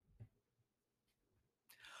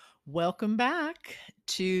Welcome back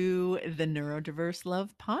to the Neurodiverse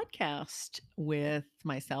Love podcast with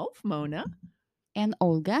myself, Mona. And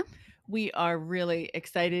Olga. We are really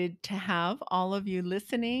excited to have all of you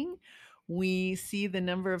listening. We see the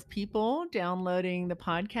number of people downloading the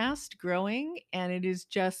podcast growing, and it is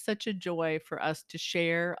just such a joy for us to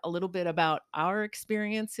share a little bit about our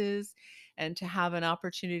experiences and to have an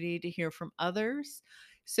opportunity to hear from others.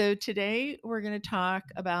 So, today we're going to talk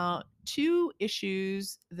about two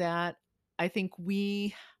issues that I think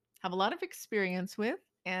we have a lot of experience with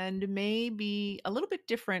and may be a little bit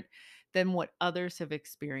different than what others have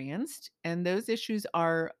experienced. And those issues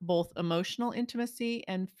are both emotional intimacy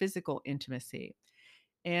and physical intimacy.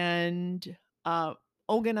 And uh,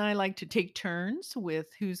 Olga and I like to take turns with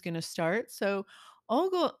who's going to start. So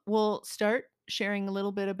Olga will start sharing a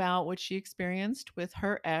little bit about what she experienced with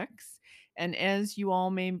her ex. And as you all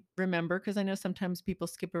may remember, because I know sometimes people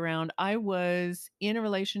skip around, I was in a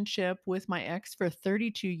relationship with my ex for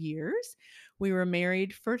 32 years. We were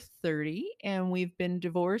married for 30, and we've been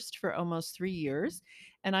divorced for almost 3 years.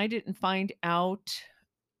 And I didn't find out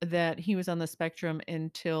that he was on the spectrum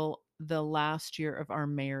until the last year of our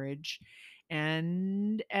marriage.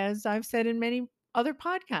 And as I've said in many other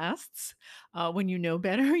podcasts, when you know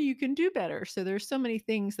better, you can do better. So there's so many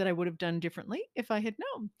things that I would have done differently if I had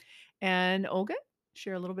known. And Olga,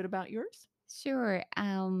 share a little bit about yours. Sure.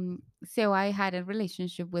 So I had a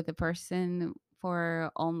relationship with a person for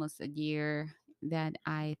almost a year that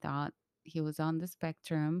I thought he was on the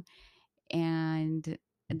spectrum. And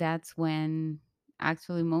that's when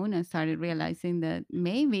actually Mona started realizing that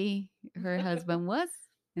maybe her husband was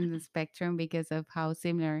in the spectrum because of how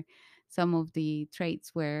similar some of the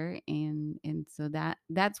traits were. And so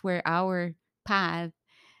that's where our path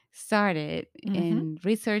started Hmm. in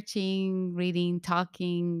researching, reading,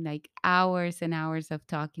 talking, like hours and hours of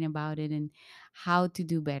talking about it and how to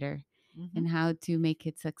do better Hmm. and how to make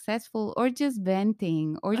it successful or just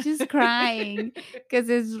venting or just crying because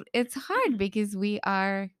it's hard because we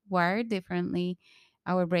are wired differently.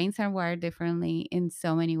 Our brains are wired differently in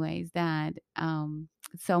so many ways that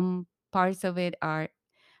some parts of it are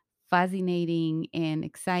fascinating and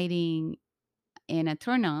exciting and a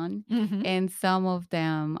turn on, Hmm. and some of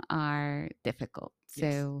them are difficult.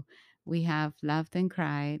 Yes. So we have laughed and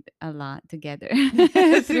cried a lot together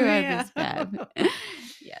Yes, we throughout this have. path.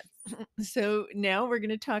 Yes. So now we're going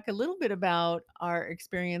to talk a little bit about our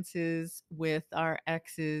experiences with our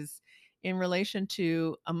exes in relation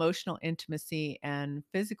to emotional intimacy and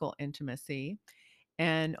physical intimacy.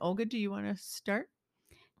 And Olga, do you want to start?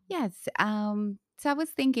 Yes. So I was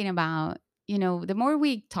thinking about, the more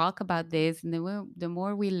we talk about this and the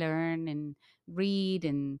more we learn and read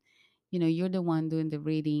and, you're the one doing the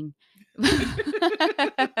reading.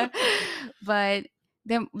 But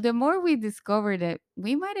the more we discover that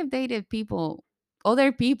we might have dated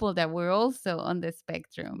other people that were also on the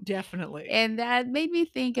spectrum. Definitely. And that made me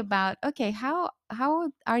think about, okay, how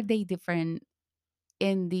are they different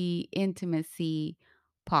in the intimacy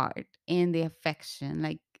part, in the affection,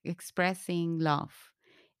 like expressing love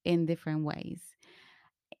in different ways.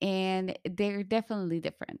 And they're definitely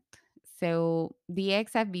different. So the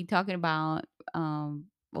ex I've been talking about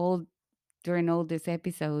all during all these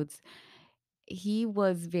episodes, he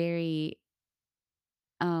was very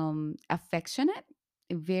affectionate,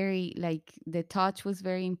 very, like, the touch was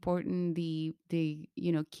very important, the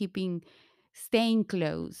keeping, staying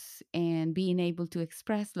close and being able to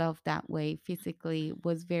express love that way physically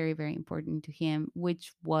was very, very important to him,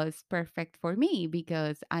 which was perfect for me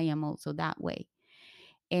because I am also that way.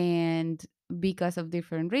 And because of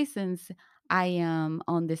different reasons, I am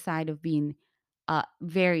on the side of being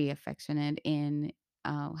very affectionate and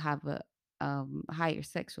have a higher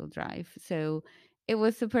sexual drive. So it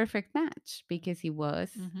was a perfect match because he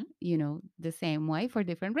was, Hmm. the same way for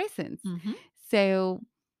different reasons. Hmm. So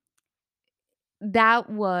that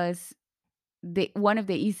was the one of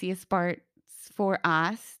the easiest parts for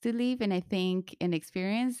us to live and I think and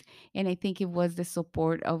experience. And I think it was the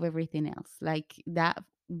support of everything else. Like that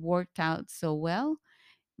worked out so well.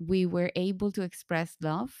 We were able to express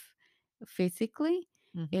love physically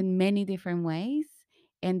Hmm. in many different ways.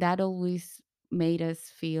 And that always made us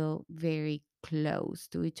feel very close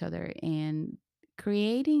to each other and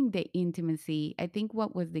creating the intimacy. I think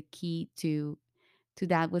what was the key to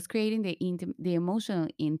that was creating the emotional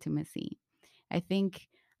intimacy. I think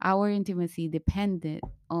our intimacy depended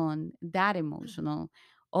on that emotional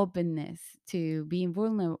openness to being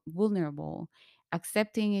vulnerable,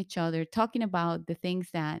 accepting each other, talking about the things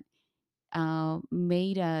that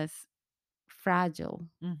made us fragile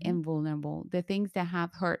Hmm. and vulnerable, the things that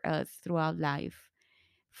have hurt us throughout life,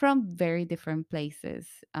 from very different places.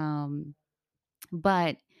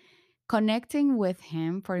 But connecting with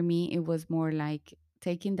him, for me, it was more like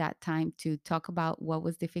taking that time to talk about what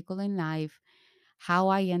was difficult in life, how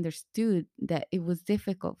I understood that it was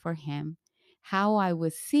difficult for him, how I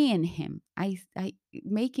was seeing him. I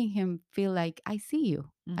making him feel like I see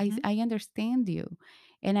you, Mhm. I understand you,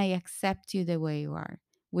 and I accept you the way you are,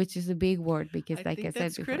 which is a big word because, I like I think said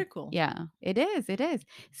that's before, critical. yeah, it is, it is.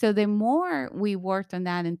 So the more we worked on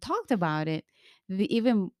that and talked about it, the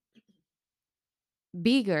even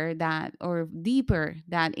bigger that or deeper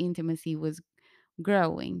that intimacy was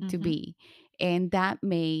growing to Mhm. be. And that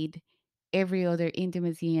made every other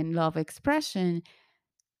intimacy and love expression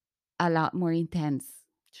a lot more intense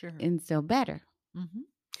Sure. and so better. Mhm.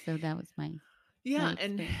 So that was my Yeah,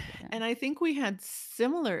 experience with that. and I think we had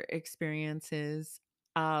similar experiences.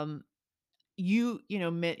 Um, you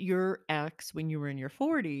know, met your ex when you were in your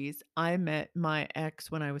 40s. I met my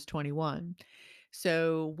ex when I was 21.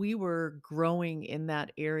 So we were growing in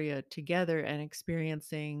that area together and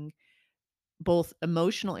experiencing both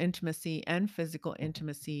emotional intimacy and physical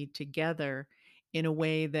intimacy together in a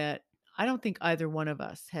way that I don't think either one of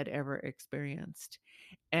us had ever experienced.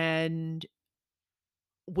 And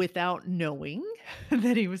without knowing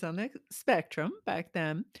that he was on the spectrum back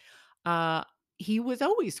then, uh, he was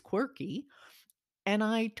always quirky, and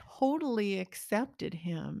I totally accepted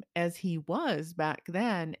him as he was back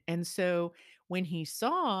then. And so when he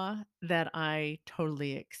saw that I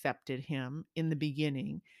totally accepted him in the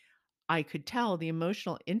beginning, I could tell the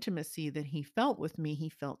emotional intimacy that he felt with me. He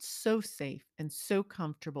felt so safe and so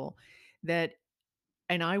comfortable that,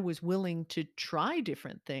 and I was willing to try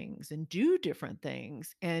different things and do different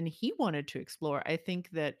things, and he wanted to explore. I think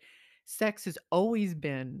that sex has always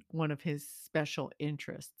been one of his special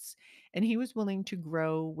interests, and he was willing to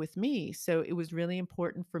grow with me. So it was really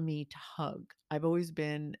important for me to hug. I've always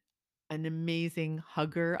been an amazing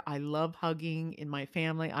hugger. I love hugging in my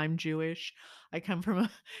family. I'm Jewish. I come from a,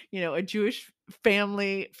 a Jewish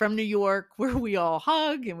family from New York where we all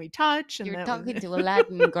hug and we touch, and You're that was talking to a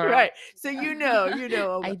Latin girl. right. So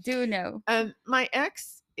Olga. I do know. My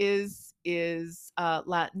ex is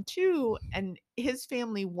Latin too, and his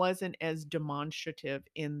family wasn't as demonstrative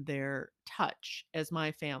in their touch as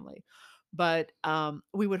my family. But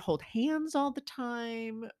we would hold hands all the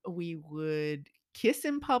time. We would kiss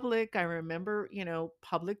in public. I remember,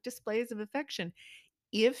 public displays of affection.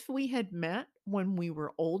 If we had met when we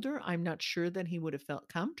were older, I'm not sure that he would have felt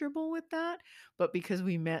comfortable with that, but because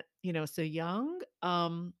we met, so young,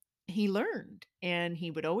 he learned, and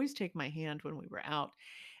he would always take my hand when we were out.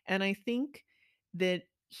 And I think that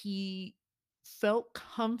he felt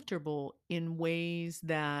comfortable in ways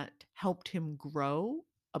that helped him grow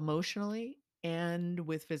emotionally and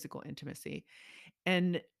with physical intimacy.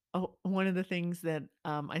 And one of the things that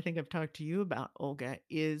I think I've talked to you about, Olga,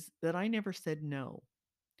 is that I never said no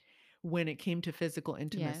when it came to physical Yes.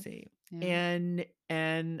 intimacy. Yeah.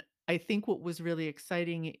 And I think what was really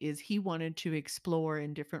exciting is he wanted to explore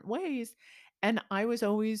in different ways, and I was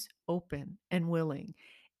always open and willing.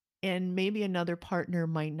 And maybe another partner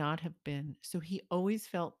might not have been. So he always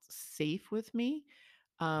felt safe with me.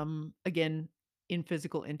 Again, in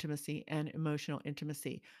physical intimacy and emotional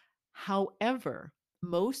intimacy. However,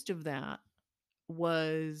 most of that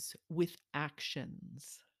was with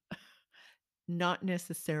actions, not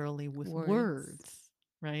necessarily with Words. words,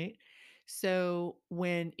 right? So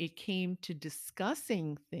when it came to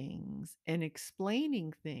discussing things and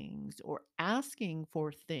explaining things or asking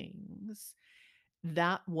for things,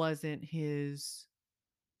 that wasn't his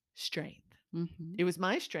strength. Hmm. It was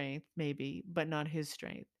my strength, maybe, but not his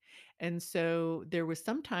strength. And so there was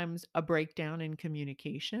sometimes a breakdown in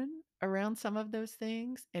communication around some of those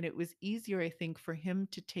things. And it was easier, I think, for him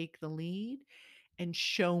to take the lead and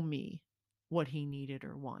show me what he needed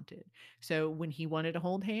or wanted. So when he wanted to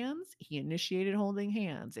hold hands, he initiated holding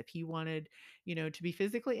hands. If he wanted, to be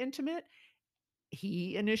physically intimate,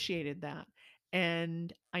 he initiated that.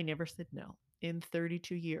 And I never said no in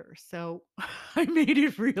 32 years. So I made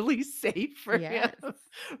it really safe for him. Yes.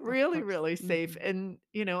 Of Really, course. really safe. Hmm. And,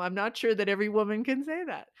 I'm not sure that every woman can say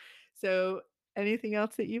that. So anything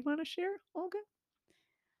else that you want to share, Olga?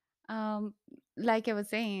 Um, like I was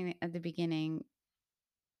saying at the beginning,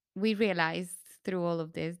 we realized through all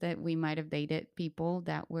of this that we might have dated people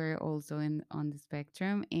that were also in on the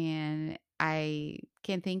spectrum, and I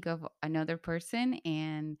can think of another person,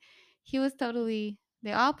 and he was totally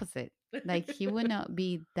the opposite. Like he would not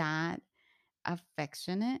be that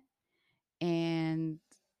affectionate, and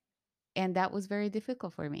that was very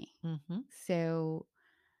difficult for me. Hmm. So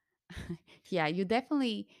yeah, you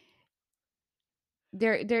definitely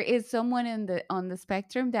there is someone in the on the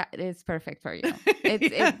spectrum that is perfect for you.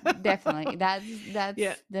 It Yeah. definitely, Yeah,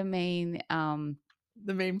 that's the main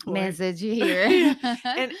the main point. message here. Yeah,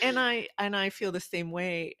 and I feel the same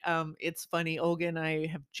way. It's funny, Olga and I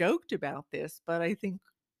have joked about this, but I think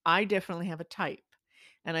I definitely have a type,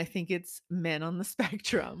 and I think it's men on the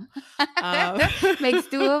spectrum. Um Makes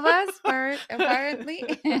two of us, apparently.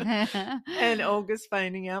 and Olga's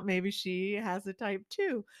finding out maybe she has a type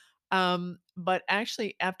too. But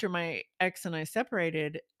actually, after my ex and I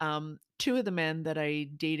separated, two of the men that I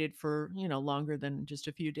dated for, longer than just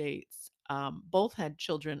a few dates, both had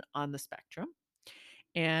children on the spectrum.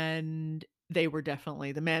 And the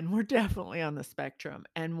men were definitely on the spectrum.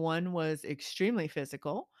 And one was extremely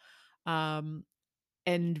physical, um,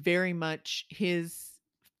 and very much his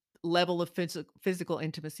level of physical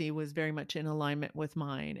intimacy was very much in alignment with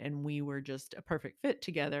mine, and we were just a perfect fit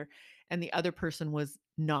together. And the other person was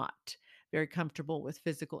not very comfortable with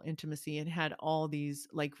physical intimacy and had all these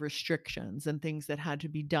like restrictions and things that had to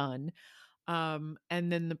be done. And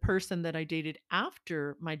then the person that I dated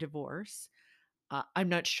after my divorce, I'm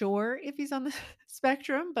not sure if he's on the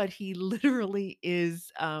spectrum, but he literally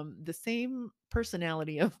is, the same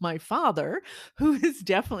personality of my father, who is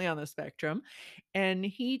definitely on the spectrum. And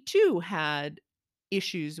he too had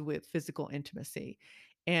issues with physical intimacy.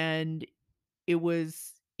 And it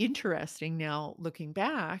was interesting now looking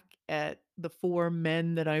back at the four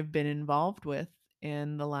men that I've been involved with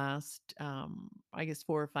in the last, I guess,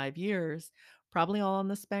 4 or 5 years, probably all on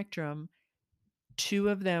the spectrum. Two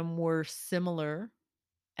of them were similar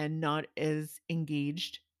and not as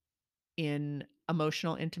engaged in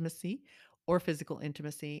emotional intimacy or physical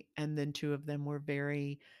intimacy. And then two of them were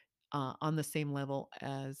very on the same level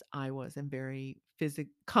as I was, and very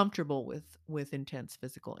comfortable with intense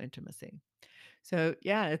physical intimacy. So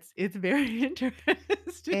yeah, it's very interesting.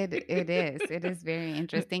 It is. It is very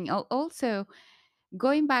interesting. Also,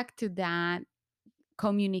 going back to that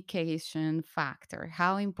communication factor,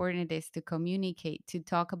 how important it is to communicate, to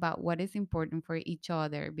talk about what is important for each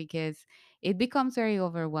other, because it becomes very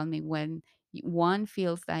overwhelming when one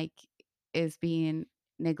feels like is being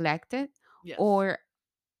neglected, Yes. or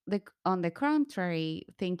on the contrary,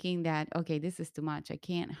 thinking that, okay, this is too much, I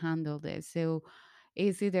can't handle this. So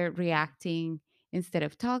it's either reacting instead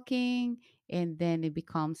of talking, and then it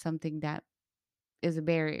becomes something that is a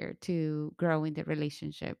barrier to grow in the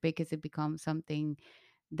relationship, because it becomes something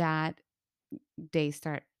that they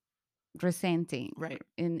start resenting, Right.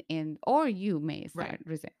 in or you may Right. start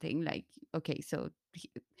resenting, like, okay, so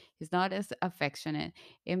he's not as affectionate.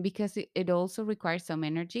 And because it also requires some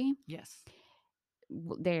energy, Yes.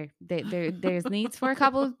 there's needs for a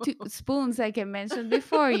couple of spoons, like I mentioned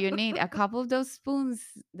before. You need a couple of those spoons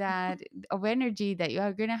that of energy that you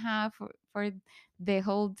are gonna have for the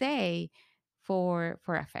whole day, for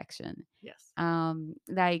affection. Yes.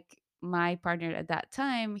 Like my partner at that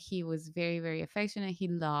time, he was very, very affectionate. He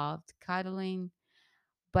loved cuddling,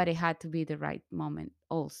 but it had to be the right moment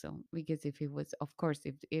also, because if it was, of course,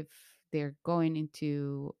 if they're going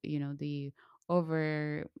into, the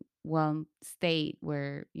overwhelmed state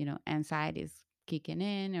where, anxiety is kicking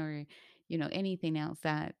in, or anything else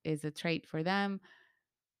that is a trait for them,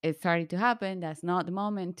 it's starting to happen. That's not the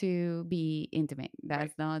moment to be intimate. Right.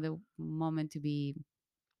 That's not the moment to be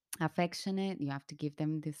affectionate. You have to give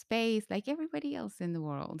them the space like everybody else in the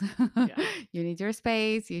world. Yeah. You need your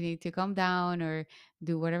space, you need to calm down, or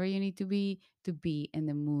do whatever you need to be in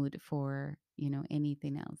the mood for,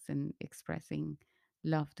 anything else, and expressing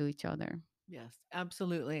love to each other. Yes,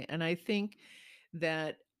 absolutely. And I think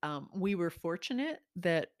that we were fortunate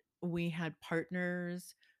that we had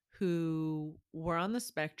partners who were on the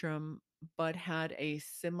spectrum but had a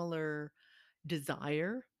similar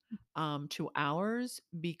desire to ours,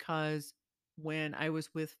 because when I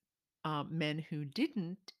was with men who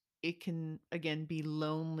didn't, it can again be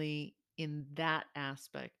lonely in that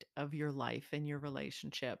aspect of your life and your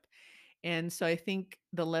relationship. And so I think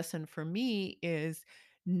the lesson for me is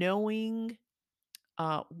knowing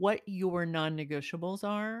what your non-negotiables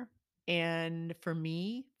are. And for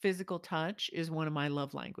me, physical touch is one of my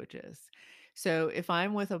love languages. So if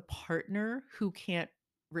I'm with a partner who can't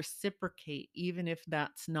reciprocate, even if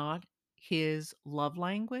that's not his love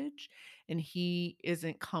language, and he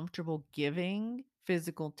isn't comfortable giving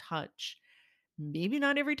physical touch, maybe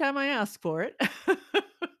not every time I ask for it,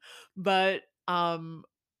 but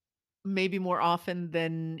maybe more often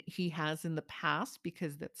than he has in the past,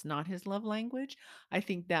 because that's not his love language. I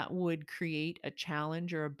think that would create a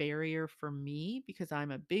challenge or a barrier for me, because I'm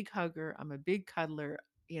a big hugger, I'm a big cuddler,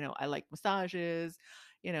 I like massages,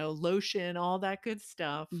 lotion, all that good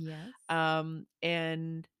stuff. Yes.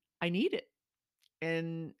 And I need it.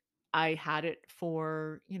 and I had it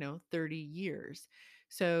for, 30 years.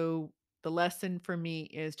 So the lesson for me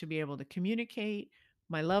is to be able to communicate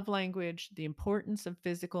my love language, the importance of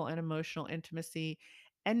physical and emotional intimacy,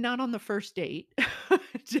 and not on the first date.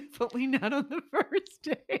 Definitely not on the first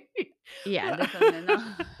date. Yeah, definitely not.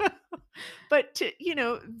 But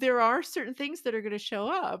there are certain things that are going to show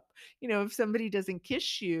up. If somebody doesn't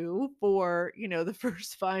kiss you for, the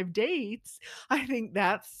first 5 dates, I think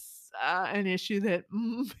that's an issue that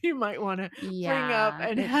you might want to bring up Yeah,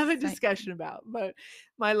 and have a it's like discussion about. But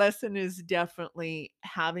my lesson is definitely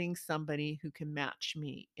having somebody who can match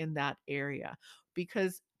me in that area,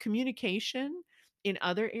 because communication in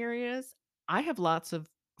other areas, I have lots of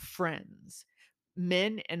friends,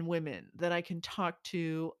 men and women, that I can talk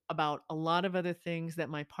to about a lot of other things that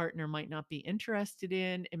my partner might not be interested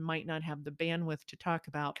in and might not have the bandwidth to talk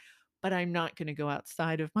about. But I'm not going to go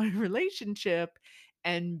outside of my relationship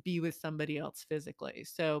and be with somebody else physically.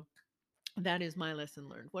 So that is my lesson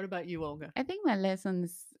learned. What about you, Olga? I think my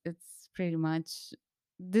lessons it's pretty much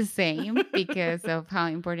the same because of how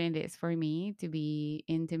important it is for me to be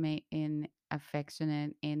intimate and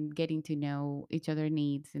affectionate and getting to know each other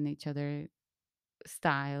needs and each other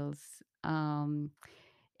styles.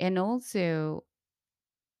 And also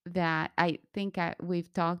that I think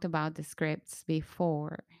we've talked about the scripts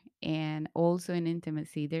before, and also in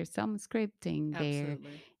intimacy, there's some scripting there,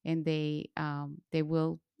 Absolutely. and they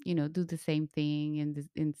will do the same thing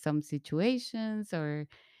in some situations, or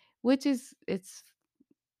which is it's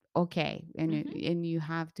okay, and Hmm. and you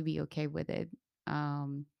have to be okay with it.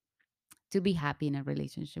 Um, to be happy in a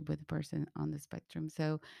relationship with a person on the spectrum.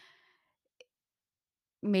 So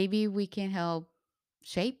maybe we can help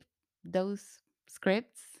shape those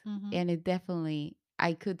scripts, Hmm. and it definitely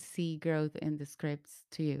I could see growth in the scripts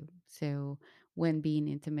too. So when being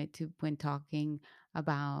intimate, to when talking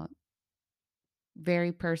about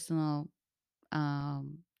very personal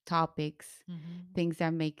topics, Hmm. things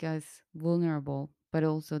that make us vulnerable but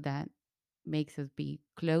also that makes us be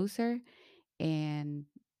closer and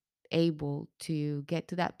able to get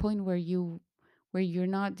to that point where you're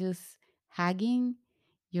not just hugging,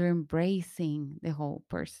 you're embracing the whole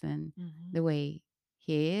person the Hmm. way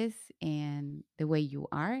he is and the way you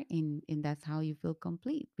are, and that's how you feel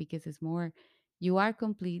complete, because it's more you are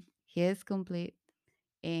complete, he is complete,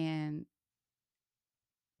 and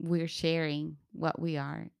we're sharing what we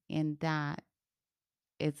are, and that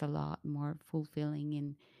is a lot more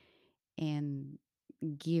fulfilling and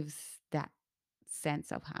gives that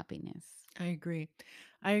sense of happiness. I agree.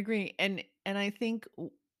 I agree. And I think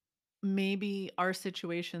maybe our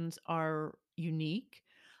situations are unique,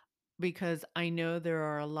 because I know there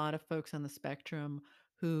are a lot of folks on the spectrum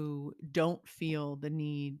who don't feel the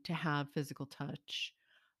need to have physical touch,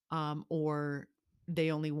 or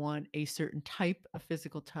they only want a certain type of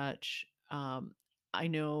physical touch. I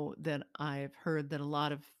know that I've heard that a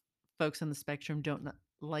lot of folks on the spectrum don't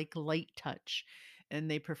like light touch, and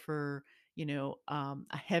they prefer,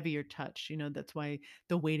 a heavier touch. That's why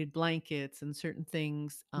the weighted blankets and certain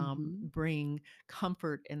things Hmm. bring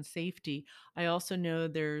comfort and safety. I also know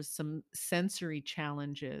there's some sensory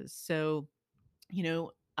challenges. So,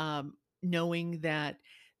 knowing that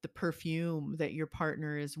the perfume that your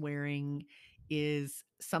partner is wearing is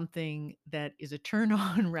something that is a turn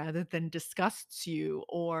on rather than disgusts you,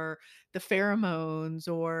 or the pheromones,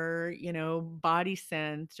 or body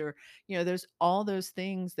scent, or there's all those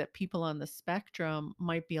things that people on the spectrum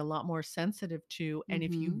might be a lot more sensitive to, and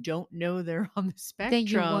if you Hmm. don't know they're on the Then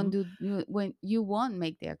you won't spectrum. when you won't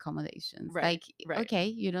make the accommodations. Right, Like, right, okay,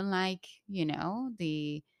 you don't like,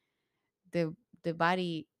 the the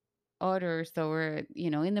body odors, or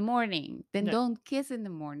in the morning, then no, don't kiss in the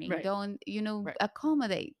morning. right, Don't right,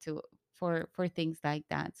 accommodate to for things like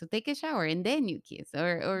that. So take a shower and then you kiss,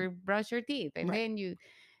 or brush your teeth and right, then you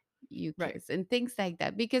right, kiss, and things like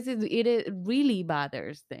that, because it really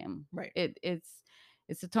bothers them. right,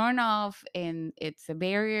 It's a turn off, and it's a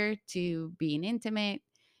barrier to being intimate,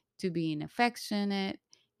 to being affectionate,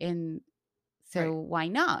 and right, so why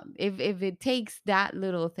not? If it takes that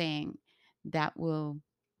little thing that will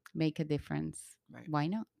make a difference, right. why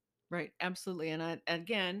not? Right, absolutely, and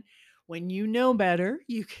again, when you know better,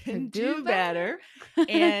 you can Do do better,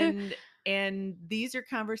 better. and these are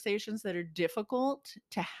conversations that are difficult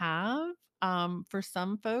to have, for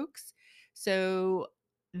some folks. So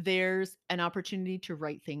there's an opportunity to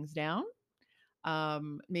write things down,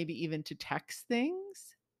 maybe even to text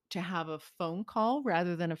things, to have a phone call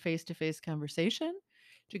rather than a face-to-face conversation,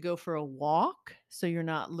 to go for a walk so you're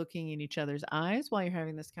not looking in each other's eyes while you're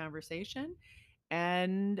having this conversation,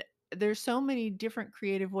 and there's so many different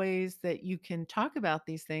creative ways that you can talk about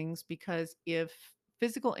these things, because if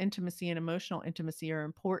physical intimacy and emotional intimacy are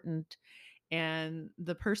important and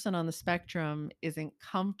the person on the spectrum isn't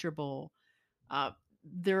comfortable, uh,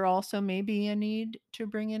 there also may be a need to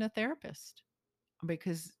bring in a therapist,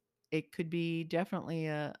 because it could be definitely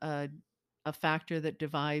a factor that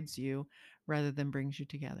divides you rather than brings you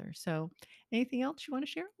together. So, anything else you want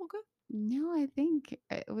to share? Well, good. No, I think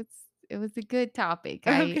it was a good topic.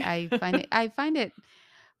 I Okay. I find it I find it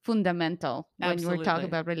fundamental when we're talking Absolutely.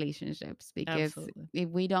 about relationships, because Absolutely. if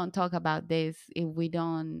we don't talk about this, if we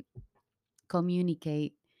don't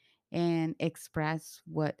communicate and express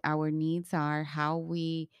what our needs are, how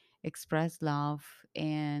we express love,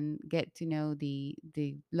 and get to know the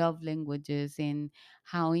love languages and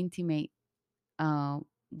how intimate uh,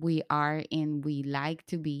 we are and we like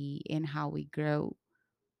to be, and how we grow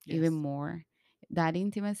even Yes. more that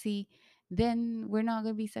intimacy, then we're not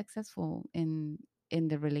going to be successful in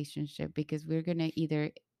the relationship, because we're going to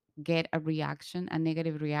either get a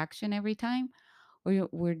negative reaction every time, or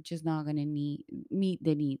we're just not going to meet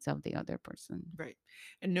the needs of the other person. Right.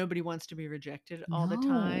 And nobody wants to be rejected all the No.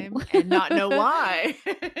 time and not know why.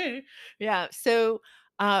 Yeah. So,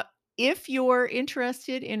 uh, if you're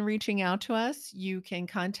interested in reaching out to us, you can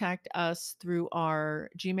contact us through our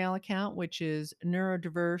Gmail account, which is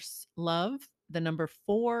neurodiverse love, the number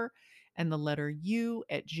four, and the letter U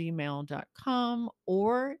at gmail.com.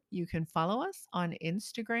 Or you can follow us on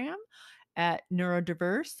Instagram at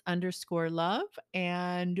neurodiverse_love.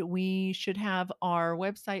 And we should have our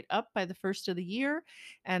website up by the first of the year.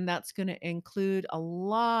 And that's going to include a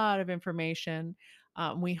lot of information.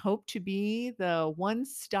 We hope to be the one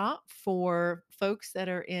stop for folks that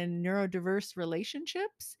are in neurodiverse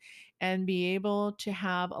relationships, and be able to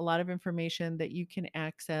have a lot of information that you can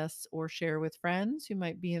access or share with friends who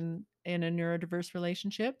might be in a neurodiverse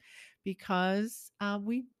relationship, because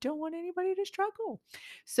we don't want anybody to struggle.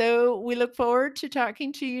 So we look forward to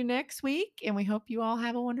talking to you next week, and we hope you all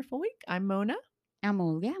have a wonderful week. I'm Mona.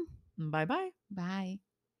 Amulia. Bye bye. Bye.